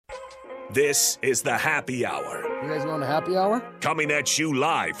This is the Happy Hour. You guys going to happy hour? Coming at you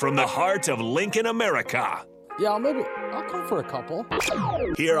live from the heart of Lincoln, America. Yeah, I'll come for a couple.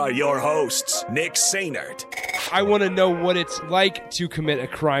 Here are your hosts, Nick Sainert. I want to know what it's like to commit a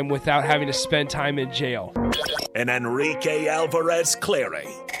crime without having to spend time in jail. And Enrique Alvarez Clary.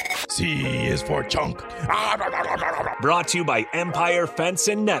 C is for chunk. Brought to you by Empire Fence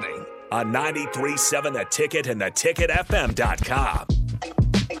and Netting on 93.7 The Ticket and theticketfm.com.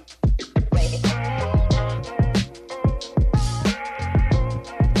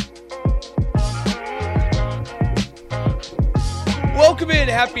 Welcome in.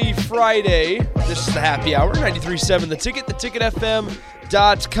 Happy Friday. This is the Happy Hour, 93.7 The Ticket,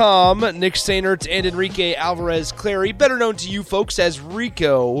 theticketfm.com. Nick Sainert and Enrique Alvarez Clary, better known to you folks as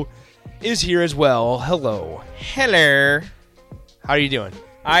Rico, is here as well. Hello. Hello. How are you doing?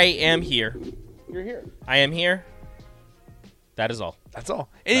 I am here. You're here. I am here. That is all. That's all.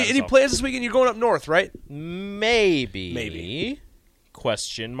 Any plans this weekend? You're going up north, right? Maybe.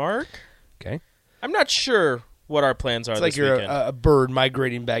 Question mark. Okay. I'm not sure what our plans are It's this like you're weekend. a bird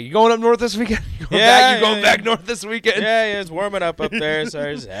migrating back. You going up north this weekend? You're going back north this weekend? Yeah, it's warming up there, so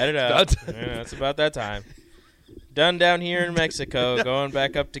I just headed up. It's about that time. Done down here in Mexico, going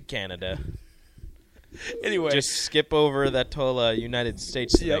back up to Canada. Anyway. Just skip over that whole United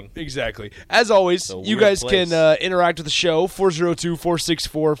States thing. Yep, exactly. As always, you guys can interact with the show,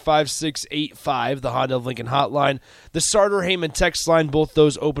 402-464-5685, the Honda of Lincoln hotline. The Starter Heyman text line, both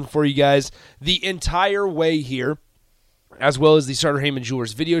those open for you guys the entire way here, as well as the Starter Heyman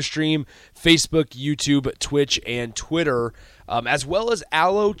Jewelers video stream, Facebook, YouTube, Twitch, and Twitter, as well as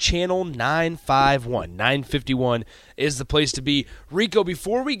Allo Channel 951 is the place to be. Rico,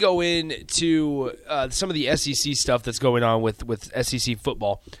 before we go into some of the SEC stuff that's going on with SEC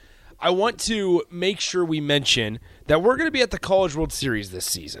football, I want to make sure we mention that we're going to be at the College World Series this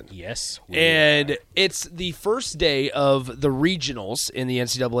season. Yes. And it's the first day of the regionals in the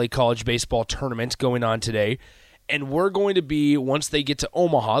NCAA College Baseball Tournament going on today. And we're going to be, once they get to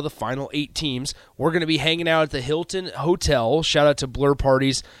Omaha, the final 8 teams, we're going to be hanging out at the Hilton Hotel. Shout out to Blur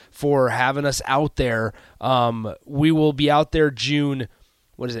Parties for having us out there. We will be out there June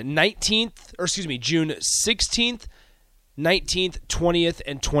 16th, 19th, 20th,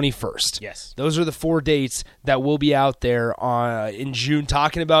 and 21st. Yes. Those are the 4 dates that we'll be out there in June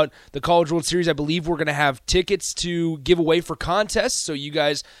talking about the College World Series. I believe we're going to have tickets to give away for contests, so you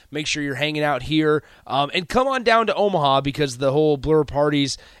guys make sure you're hanging out here. And come on down to Omaha because the whole Blur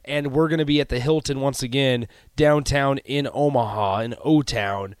Parties, and we're going to be at the Hilton once again, downtown in Omaha, in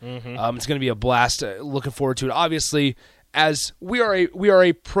O-Town. Mm-hmm. It's going to be a blast. Looking forward to it. Obviously, as we are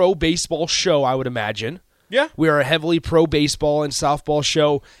a pro baseball show, I would imagine. Yeah, we are a heavily pro baseball and softball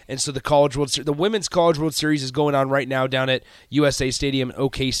show, and so the Women's College World Series is going on right now down at USA Stadium in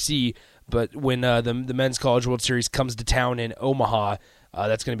OKC. But when the Men's College World Series comes to town in Omaha,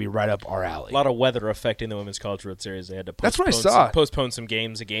 that's going to be right up our alley. A lot of weather affecting the Women's College World Series. They had to that's what I saw. Postpone some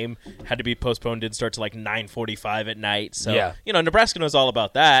games. A game had to be postponed. Didn't start to like 9:45 at night. So yeah. Nebraska knows all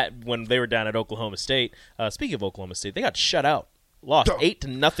about that when they were down at Oklahoma State. Speaking of Oklahoma State, they got shut out. Lost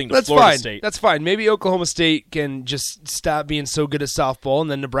 8-0 to Florida State. That's fine. Maybe Oklahoma State can just stop being so good at softball, and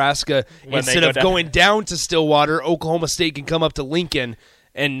then Nebraska, instead of going down to Stillwater, Oklahoma State can come up to Lincoln,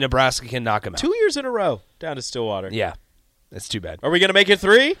 and Nebraska can knock them out. 2 years in a row down to Stillwater. Yeah, that's too bad. Are we going to make it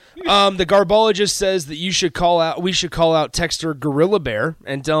 3? The garbologist says that we should call out texter Gorilla Bear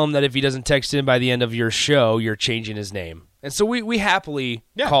and tell him that if he doesn't text in by the end of your show, you're changing his name. And so we happily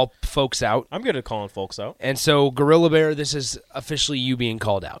call folks out. I'm good at calling folks out. And so, Gorilla Bear, this is officially you being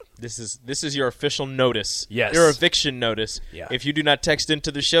called out. This is your official notice. Yes. Your eviction notice. Yeah. If you do not text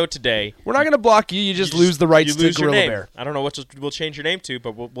into the show today, we're not going to block you. You just lose the rights to Gorilla Bear. I don't know what we'll change your name to,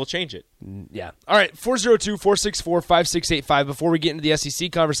 but we'll change it. Yeah. All right, 402-464-5685. Before we get into the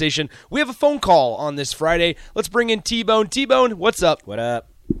SEC conversation, we have a phone call on this Friday. Let's bring in T-Bone. T-Bone, what's up? What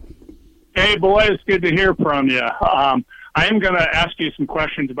up? Hey, boys. Good to hear from you. I am going to ask you some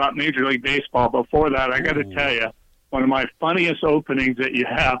questions about Major League Baseball. Before that, I got to tell you, one of my funniest openings that you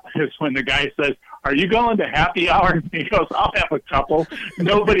have is when the guy says, "Are you going to happy hour?" And he goes, "I'll have a couple."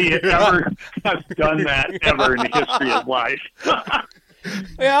 Nobody ever has done that ever in the history of life.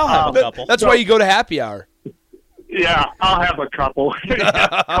 Yeah, I'll have a couple. That's why you go to happy hour. Yeah, I'll have a couple.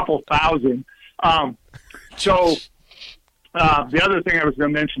 A couple thousand. The other thing I was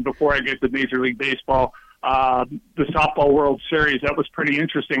going to mention before I get to Major League Baseball, the Softball World Series, that was pretty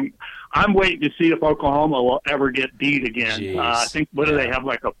interesting. I'm waiting to see if Oklahoma will ever get beat again. I think, what do they have,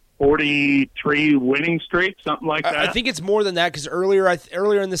 like a 43 winning streak, something like that. I think it's more than that because earlier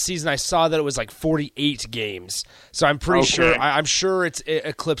in the season I saw that it was like 48 games. So I'm pretty sure I'm sure it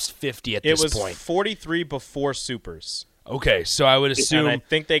eclipsed 50 at this point. It was 43 before Supers. Okay, so I would assume. And I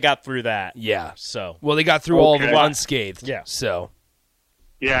think they got through that. Yeah. So. Well, they got through all of them unscathed. Yeah. So.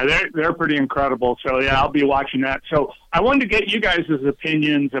 Yeah, they're pretty incredible. So, yeah, I'll be watching that. So I wanted to get you guys'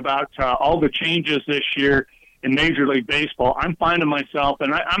 opinions about all the changes this year in Major League Baseball. I'm finding myself,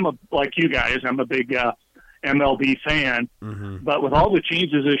 and I'm like you guys, I'm a big MLB fan. Mm-hmm. But with all the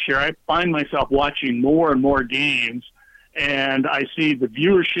changes this year, I find myself watching more and more games, and I see the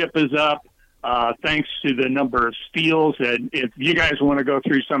viewership is up. Thanks to the number of steals, and if you guys want to go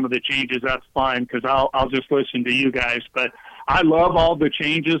through some of the changes, that's fine because I'll just listen to you guys. But I love all the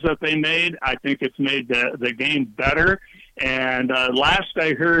changes that they made. I think it's made the game better. And last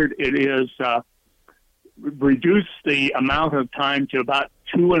I heard, it is reduced the amount of time to about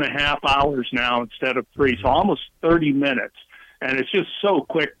 2.5 hours now instead of 3, so almost 30 minutes. And it's just so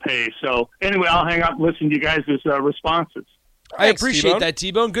quick pace. So anyway, I'll hang up and listen to you guys' responses. I appreciate that,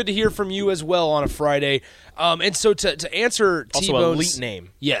 T-Bone. Good to hear from you as well on a Friday. And so to answer T-Bone's... Also, elite name.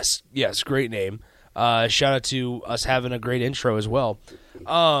 Yes, great name. Shout out to us having a great intro as well.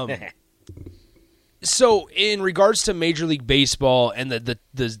 So in regards to Major League Baseball and the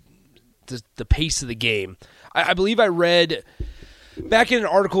pace of the game, I believe I read back in an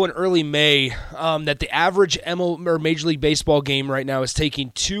article in early May that the average Major League Baseball game right now is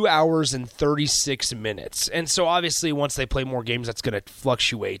taking 2 hours and 36 minutes. And so obviously once they play more games, that's going to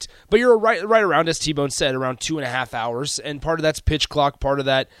fluctuate. But you're right around, as T-Bone said, around 2.5 hours. And part of that's pitch clock. Part of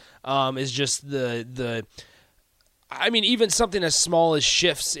that is just even something as small as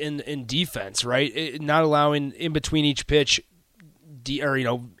shifts in defense, right? Not allowing in between each pitch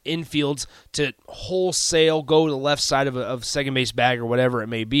infields to wholesale go to the left side of second base bag or whatever it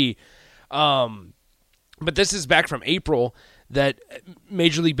may be. But this is back from April that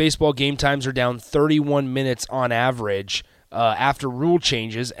Major League Baseball game times are down 31 minutes on average after rule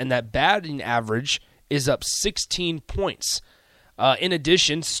changes, and that batting average is up 16 points. In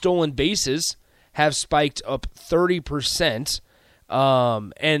addition, stolen bases have spiked up 30%.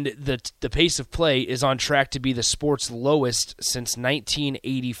 And the pace of play is on track to be the sport's lowest since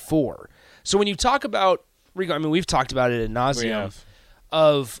 1984. So when you talk about, we've talked about it ad nauseum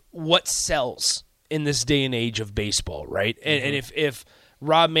of what sells in this day and age of baseball, right? Mm-hmm. And if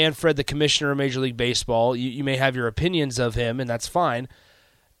Rob Manfred, the commissioner of Major League Baseball, you may have your opinions of him, and that's fine.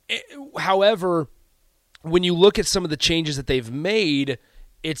 However, when you look at some of the changes that they've made,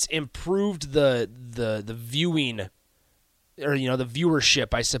 it's improved the viewing, or the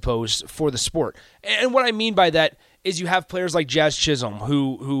viewership, I suppose, for the sport. And what I mean by that is you have players like Jazz Chisholm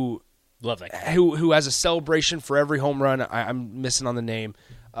who love that guy. who has a celebration for every home run. I'm missing on the name.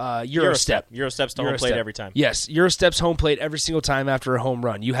 Eurostep. Eurostep's the home plate every time. Yes, Eurostep's home plate every single time after a home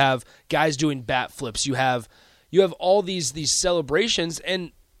run. You have guys doing bat flips. You have all these celebrations,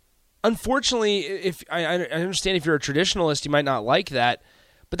 and unfortunately, if I understand if you're a traditionalist, you might not like that.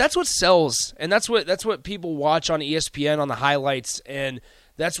 But that's what sells, and that's what people watch on ESPN on the highlights, and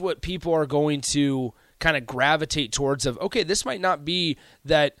that's what people are going to kind of gravitate towards of, okay, this might not be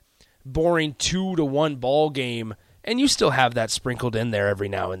that boring 2-1 ball game, and you still have that sprinkled in there every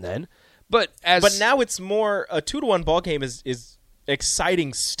now and then. But now it's more, a 2-1 ball game is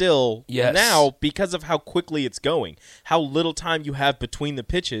exciting still now because of how quickly it's going, how little time you have between the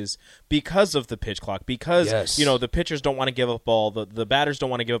pitches because of the pitch clock, because the pitchers don't want to give up ball, the batters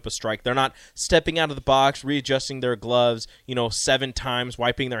don't want to give up a strike, they're not stepping out of the box, readjusting their gloves 7 times,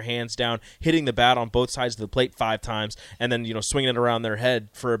 wiping their hands down, hitting the bat on both sides of the plate 5 times, and then swinging it around their head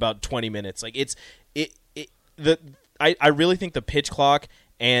for about 20 minutes. Like I really think the pitch clock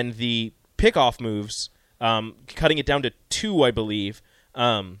and the pickoff moves, cutting it down to 2, I believe,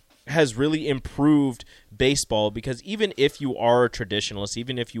 has really improved baseball, because even if you are a traditionalist,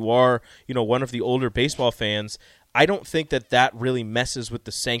 even if you are, one of the older baseball fans, I don't think that really messes with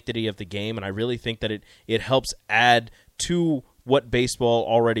the sanctity of the game, and I really think that it helps add to what baseball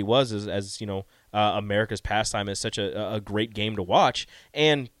already was as America's pastime, is such a great game to watch.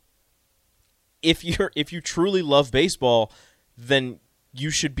 And if you truly love baseball, then you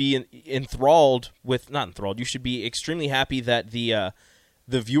should be you should be extremely happy that the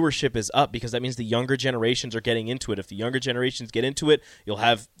viewership is up, because that means the younger generations are getting into it. If the younger generations get into it, you'll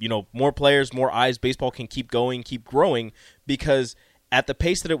have, more players, more eyes. Baseball can keep going, keep growing, because at the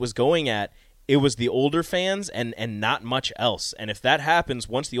pace that it was going at, it was the older fans and not much else. And if that happens,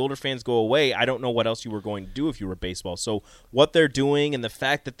 once the older fans go away, I don't know what else you were going to do if you were baseball. So what they're doing, and the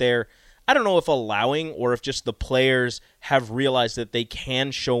fact that they're, I don't know if allowing or if just the players have realized that they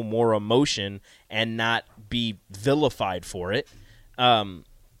can show more emotion and not be vilified for it,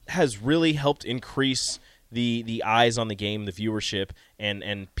 has really helped increase the eyes on the game, the viewership,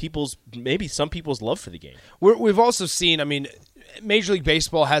 and maybe some people's love for the game. We've also seen, I mean, Major League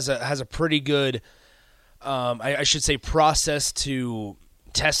Baseball has a pretty good, I should say, process to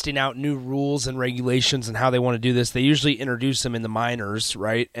testing out new rules and regulations and how they want to do this. They usually introduce them in the minors,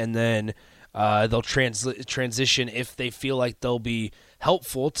 right? And then they'll transition if they feel like they'll be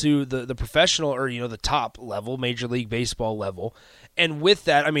helpful to the professional or, the top level, Major League Baseball level. And with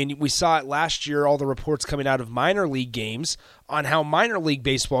that, I mean, we saw it last year, all the reports coming out of minor league games on how minor league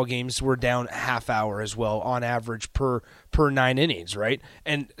baseball games were down a half hour as well on average per 9 innings, right?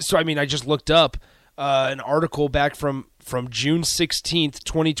 And so, I mean, I just looked up an article back from June 16th,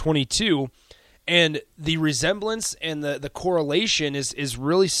 2022, and the resemblance and the correlation is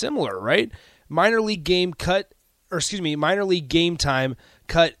really similar, right? Minor league game time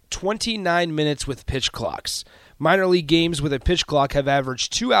cut 29 minutes with pitch clocks. Minor league games with a pitch clock have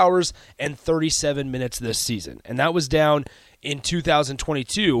averaged 2 hours and 37 minutes this season, and that was down in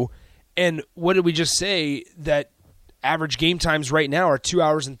 2022. And what did we just say? That average game times right now are 2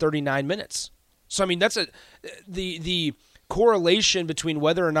 hours and 39 minutes. So I mean, that's the correlation between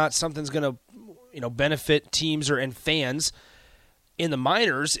whether or not something's going to benefit teams and fans in the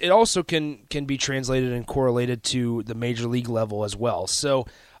minors. It also can be translated and correlated to the major league level as well. So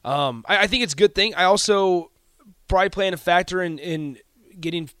I think it's a good thing. I also probably playing a factor in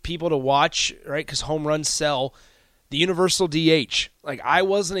getting people to watch, right? Because home runs sell. The universal DH. Like, I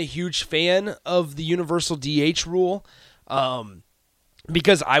wasn't a huge fan of the universal DH rule,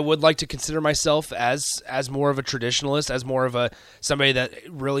 because I would like to consider myself as more of a traditionalist, as more of somebody that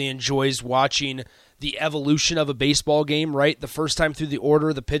really enjoys watching the evolution of a baseball game, right? The first time through the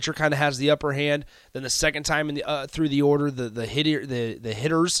order, the pitcher kind of has the upper hand. Then the second time through the order, the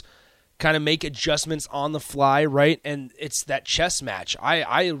hitters kind of make adjustments on the fly, right? And it's that chess match.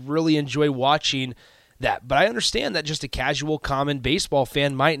 I really enjoy watching that, but I understand that just a casual, common baseball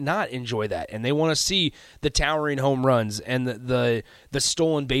fan might not enjoy that, and they want to see the towering home runs and the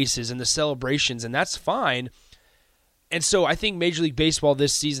stolen bases and the celebrations, and that's fine. And so I think Major League Baseball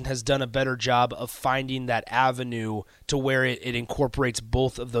this season has done a better job of finding that avenue to where it incorporates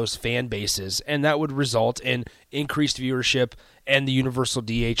both of those fan bases, and that would result in increased viewership. And the universal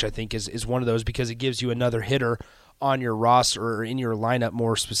DH, I think, is one of those, because it gives you another hitter on your roster or in your lineup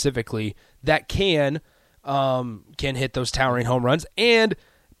more specifically that can hit those towering home runs. And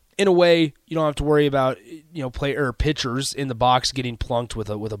in a way, you don't have to worry about pitchers in the box getting plunked with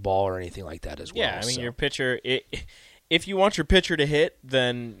a ball or anything like that as well. Yeah, I mean, your pitcher. If you want your pitcher to hit,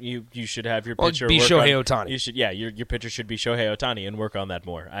 then you should have your pitcher be work Shohei on, Ohtani. You should, your pitcher should be Shohei Ohtani and work on that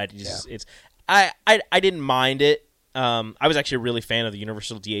more. I didn't mind it. I was actually a really fan of the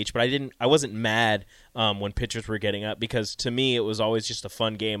universal DH, but I wasn't mad when pitchers were getting up, because to me it was always just a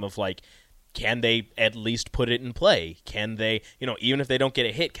fun game of like, can they at least put it in play? Can they, even if they don't get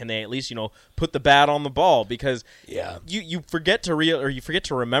a hit, can they at least, put the bat on the ball? Because you forget to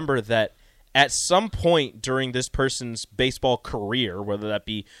remember that at some point during this person's baseball career, whether that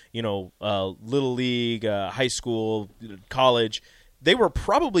be, little league, high school, college, they were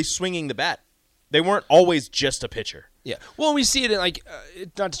probably swinging the bat. They weren't always just a pitcher. Yeah. Well, we see it in,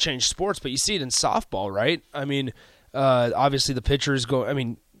 not to change sports, but you see it in softball, right? I mean, obviously the pitchers go,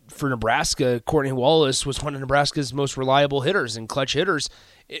 for Nebraska, Courtney Wallace was one of Nebraska's most reliable hitters and clutch hitters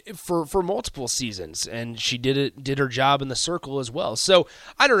for multiple seasons, and she did her job in the circle as well. So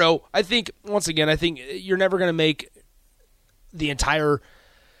I don't know. I think you're never going to make the entire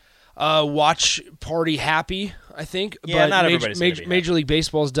watch party happy, I think. Yeah, but not everybody's Major League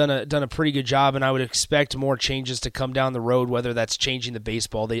Baseball has done a pretty good job, and I would expect more changes to come down the road, whether that's changing the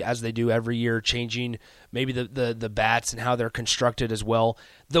baseball as they do every year, changing maybe the bats and how they're constructed as well.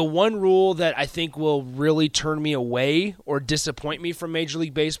 The one rule that I think will really turn me away or disappoint me from Major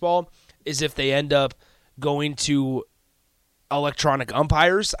League Baseball is if they end up going to electronic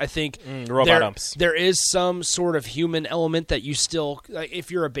umpires. I think robot umps. There is some sort of human element that you still,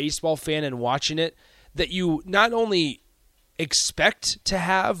 if you're a baseball fan and watching it, that you not only expect to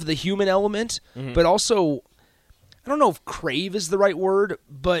have the human element, but also, I don't know if crave is the right word,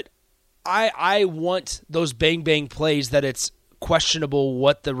 but I want those bang plays that it's questionable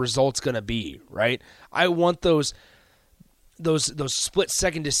what the result's going to be, right? I want those split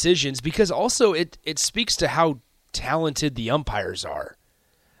second decisions, because also it speaks to how talented the umpires are.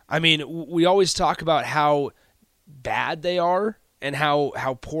 I mean, we always talk about how bad they are and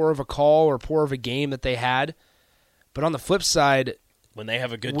how poor of a call or poor of a game that they had. But on the flip side, When they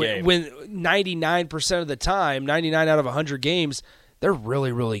have a good game. When 99% of the time, 99 out of 100 games, they're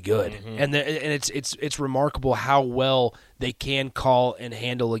really, really good. Mm-hmm. And it's remarkable how well they can call and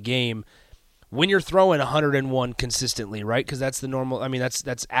handle a game when you're throwing 101 consistently, right? Because that's the normal. I mean,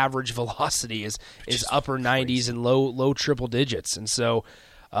 that's average velocity is upper 90s and low triple digits. And so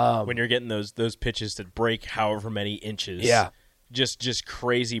when you're getting those pitches that break however many inches, just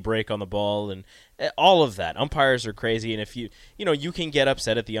crazy break on the ball and all of that. Umpires are crazy, and if you can get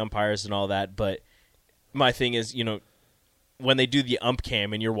upset at the umpires and all that, but my thing is, when they do the ump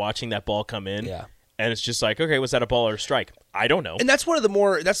cam and you're watching that ball come in, and it's just like, okay, was that a ball or a strike? I don't know. And that's one of the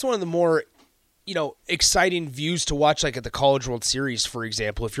more exciting views to watch, like at the College World Series, for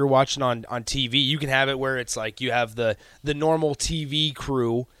example. If you're watching on TV, you can have it where it's like you have the normal TV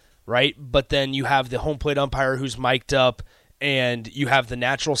crew, right? But then you have the home plate umpire who's mic'd up, and you have the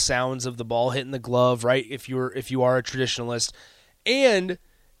natural sounds of the ball hitting the glove, right? If you are a traditionalist, and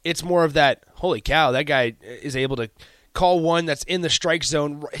it's more of that, holy cow, that guy is able to call one that's in the strike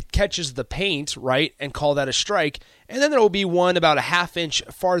zone, catches the paint, right, and call that a strike, and then there will be one about a half inch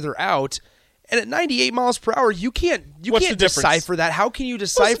farther out. And at 98 miles per hour, you can't decipher that. How can you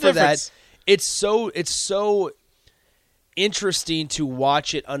decipher that? It's so interesting to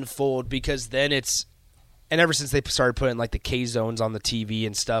watch it unfold, because then and ever since they started putting like the K zones on the TV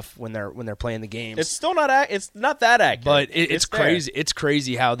and stuff when they're playing the games, it's still not that accurate. But it's crazy. It's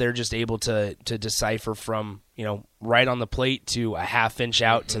crazy how they're just able to decipher from right on the plate to a half inch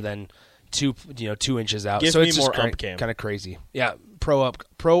out to then 2 inches out. Give so me it's more just ump cam. Kind of crazy. Yeah. Pro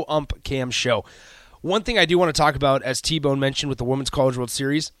ump cam show. One thing I do want to talk about, as T-Bone mentioned with the Women's College World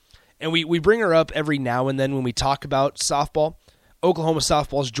Series, and we bring her up every now and then when we talk about softball, Oklahoma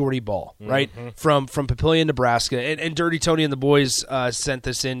softball's Jordy Bahl, right? From Papillion, Nebraska. And Dirty Tony and the boys sent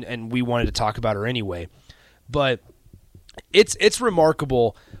this in, and we wanted to talk about her anyway. But it's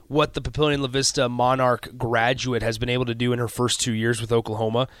remarkable what the Papillion La Vista Monarch graduate has been able to do in her first 2 years with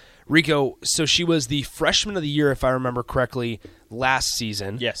Oklahoma. Rico, so she was the freshman of the year, if I remember correctly, last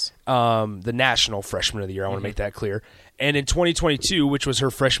season. Yes. The national freshman of the year, I want to make that clear. And in 2022, which was her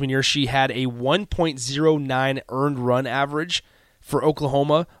freshman year, she had a 1.09 earned run average for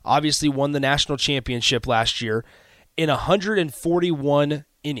Oklahoma. Obviously won the national championship last year in 141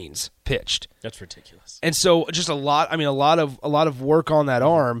 innings pitched. That's ridiculous. And so just a lot of work on that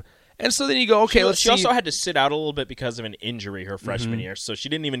arm. And so then you go, okay, let's see. She also had to sit out a little bit because of an injury her freshman year, so she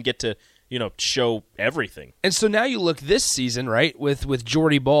didn't even get to, show everything. And so now you look this season, right, with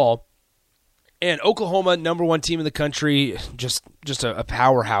Jordy Bahl, and Oklahoma, number one team in the country, just a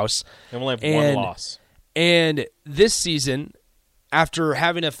powerhouse. And we'll have one loss. And this season, after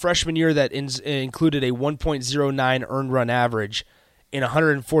having a freshman year that included a 1.09 earned run average in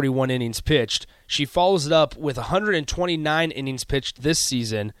 141 innings pitched, she follows it up with 129 innings pitched this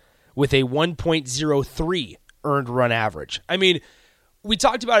season with a 1.03 earned run average. I mean, we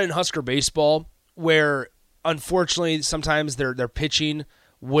talked about it in Husker baseball, where unfortunately sometimes their pitching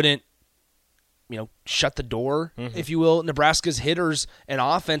wouldn't shut the door, if you will. Nebraska's hitters and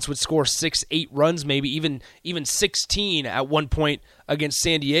offense would score 6-8 runs, maybe even 16 at one point against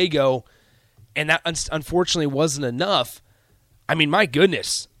San Diego, and that unfortunately wasn't enough. I mean, my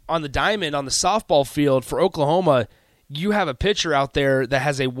goodness, on the diamond, on the softball field for Oklahoma, you have a pitcher out there that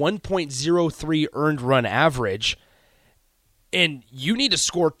has a 1.03 earned run average, and you need to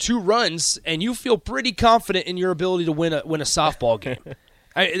score 2 runs, and you feel pretty confident in your ability to win a softball game.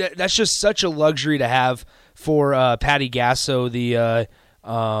 That's just such a luxury to have for Patty Gasso, the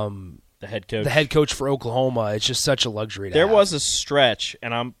head coach for Oklahoma. It's just such a luxury to have. There was a stretch,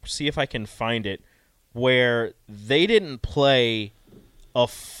 and I'm see if I can find it, where they didn't play a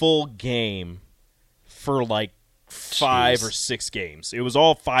full game for like 5 or 6 games. It was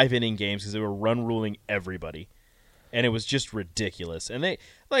all 5-inning games because they were run ruling everybody, and it was just ridiculous. And they,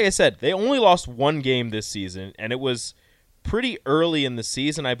 like I said, they only lost 1 game this season, and it was pretty early in the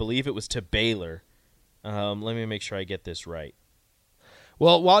season. I believe it was to Baylor. Let me make sure I get this right.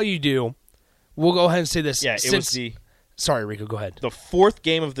 Well, while you do, we'll go ahead and say this. Yeah, it was Sorry, Rico, go ahead. The 4th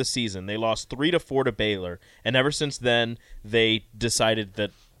game of the season. They lost 3-4 to Baylor, and ever since then, they decided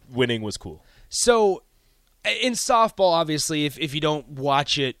that winning was cool. So, in softball, obviously, if you don't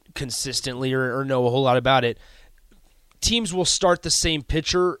watch it consistently or know a whole lot about it, teams will start the same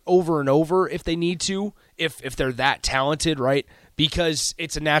pitcher over and over if they need to, if they're that talented, right? Because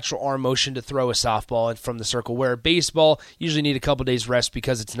it's a natural arm motion to throw a softball from the circle, where baseball usually need a couple days rest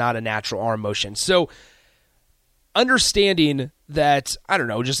because it's not a natural arm motion. So understanding that, I don't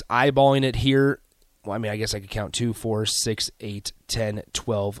know, just eyeballing it here, well, I mean, I guess I could count 2, 4, 6, 8, 10,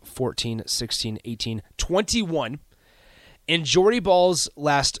 12, 14, 16, 18, 21 In Jordy Bahl's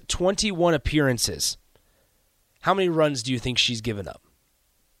last 21 appearances, how many runs do you think she's given up?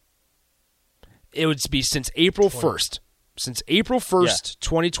 It would be since April 1st. Since April 1st,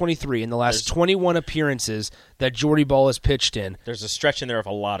 2023, in the last 21 appearances that Jordy Bahl has pitched in. There's a stretch in there of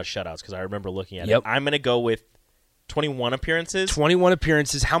a lot of shutouts because I remember looking at Yep. it. I'm going to go with 21 appearances. 21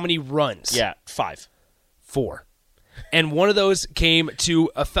 appearances. How many runs? Yeah, 5. 4. And one of those came to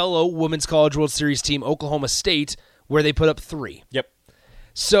a fellow Women's College World Series team, Oklahoma State, where they put up 3. Yep.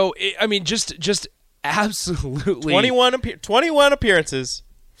 So, just absolutely 21 appearances,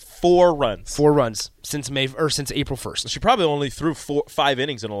 4 runs. 4 runs since April 1st. She probably only threw 5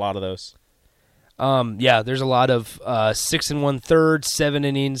 innings in a lot of those. There's a lot of 6 1/3, 7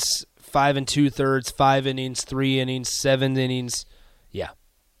 innings, 5 2/3, 5 innings, 3 innings, 7 innings. Yeah.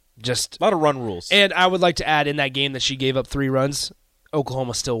 Just a lot of run rules. And I would like to add, in that game that she gave up 3 runs,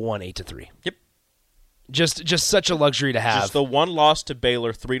 Oklahoma still won 8-3. Yep. Just such a luxury to have. Just the one loss to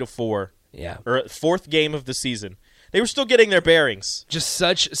Baylor, 3-4. Yeah. Or 4th game of the season. They were still getting their bearings. Just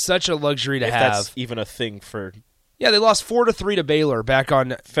such a luxury to if have. That's even a thing for. Yeah, they lost 4-3 to Baylor back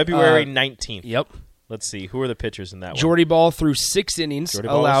on February 19th. Yep. Let's see. Who are the pitchers in that one? Jordy Bahl threw 6 innings, Jordy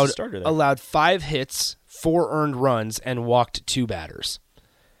Bahl was the starter there. allowed 5 hits, 4 earned runs, and walked 2 batters.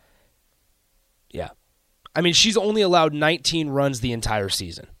 Yeah. I mean, she's only allowed 19 runs the entire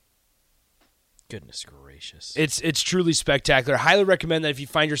season. Goodness gracious. It's truly spectacular. I highly recommend that if you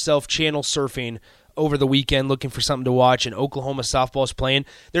find yourself channel surfing over the weekend looking for something to watch and Oklahoma softball is playing,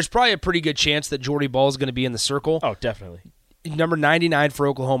 there's probably a pretty good chance that Jordy Bahl is going to be in the circle. Oh, definitely. Number 99 for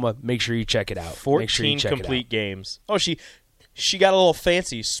Oklahoma. Make sure you check it out. 14 complete games. Oh, she got a little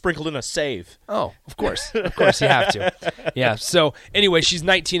fancy, sprinkled in a save. Oh, of course. Of course, you have to. Yeah, so anyway, she's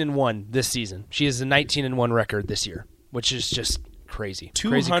 19-1 this season. She has a 19-1 record this year, which is just crazy.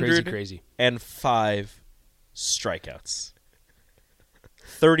 Crazy. And 5 strikeouts.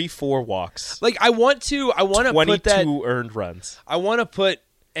 34 walks. Like I want to put that 22 earned runs. I want to put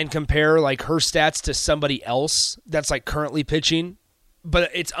and compare like her stats to somebody else that's like currently pitching,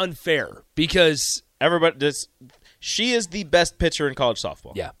 but it's unfair because she is the best pitcher in college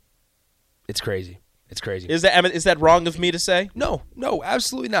softball. Yeah. It's crazy. Is that wrong of me to say? No,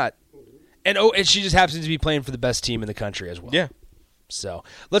 absolutely not. And she just happens to be playing for the best team in the country as well. Yeah. So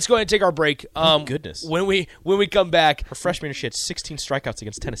let's go ahead and take our break. Goodness. When we come back, her freshman year she had 16 strikeouts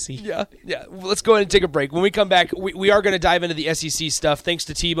against Tennessee. Yeah. Let's go ahead and take a break. When we come back, we are going to dive into the SEC stuff. Thanks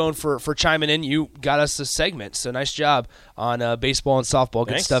to T-Bone for chiming in. You got us a segment, so nice job on baseball and softball.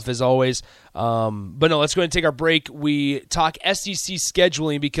 Good stuff as always. But no, let's go ahead and take our break. We talk SEC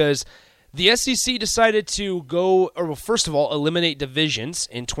scheduling because the SEC decided to first of all, eliminate divisions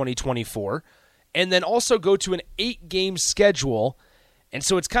in 2024, and then also go to an 8-game schedule. And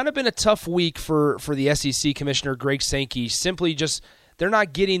so it's kind of been a tough week for the SEC Commissioner Greg Sankey. Simply just, they're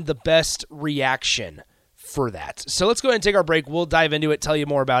not getting the best reaction for that. So let's go ahead and take our break. We'll dive into it, tell you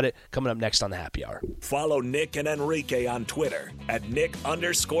more about it, coming up next on the Happy Hour. Follow Nick and Enrique on Twitter at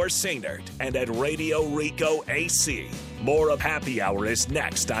Nick_Sainert and at Radio Rico AC. More of Happy Hour is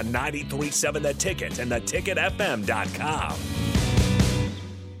next on 93.7 The Ticket and theticketfm.com.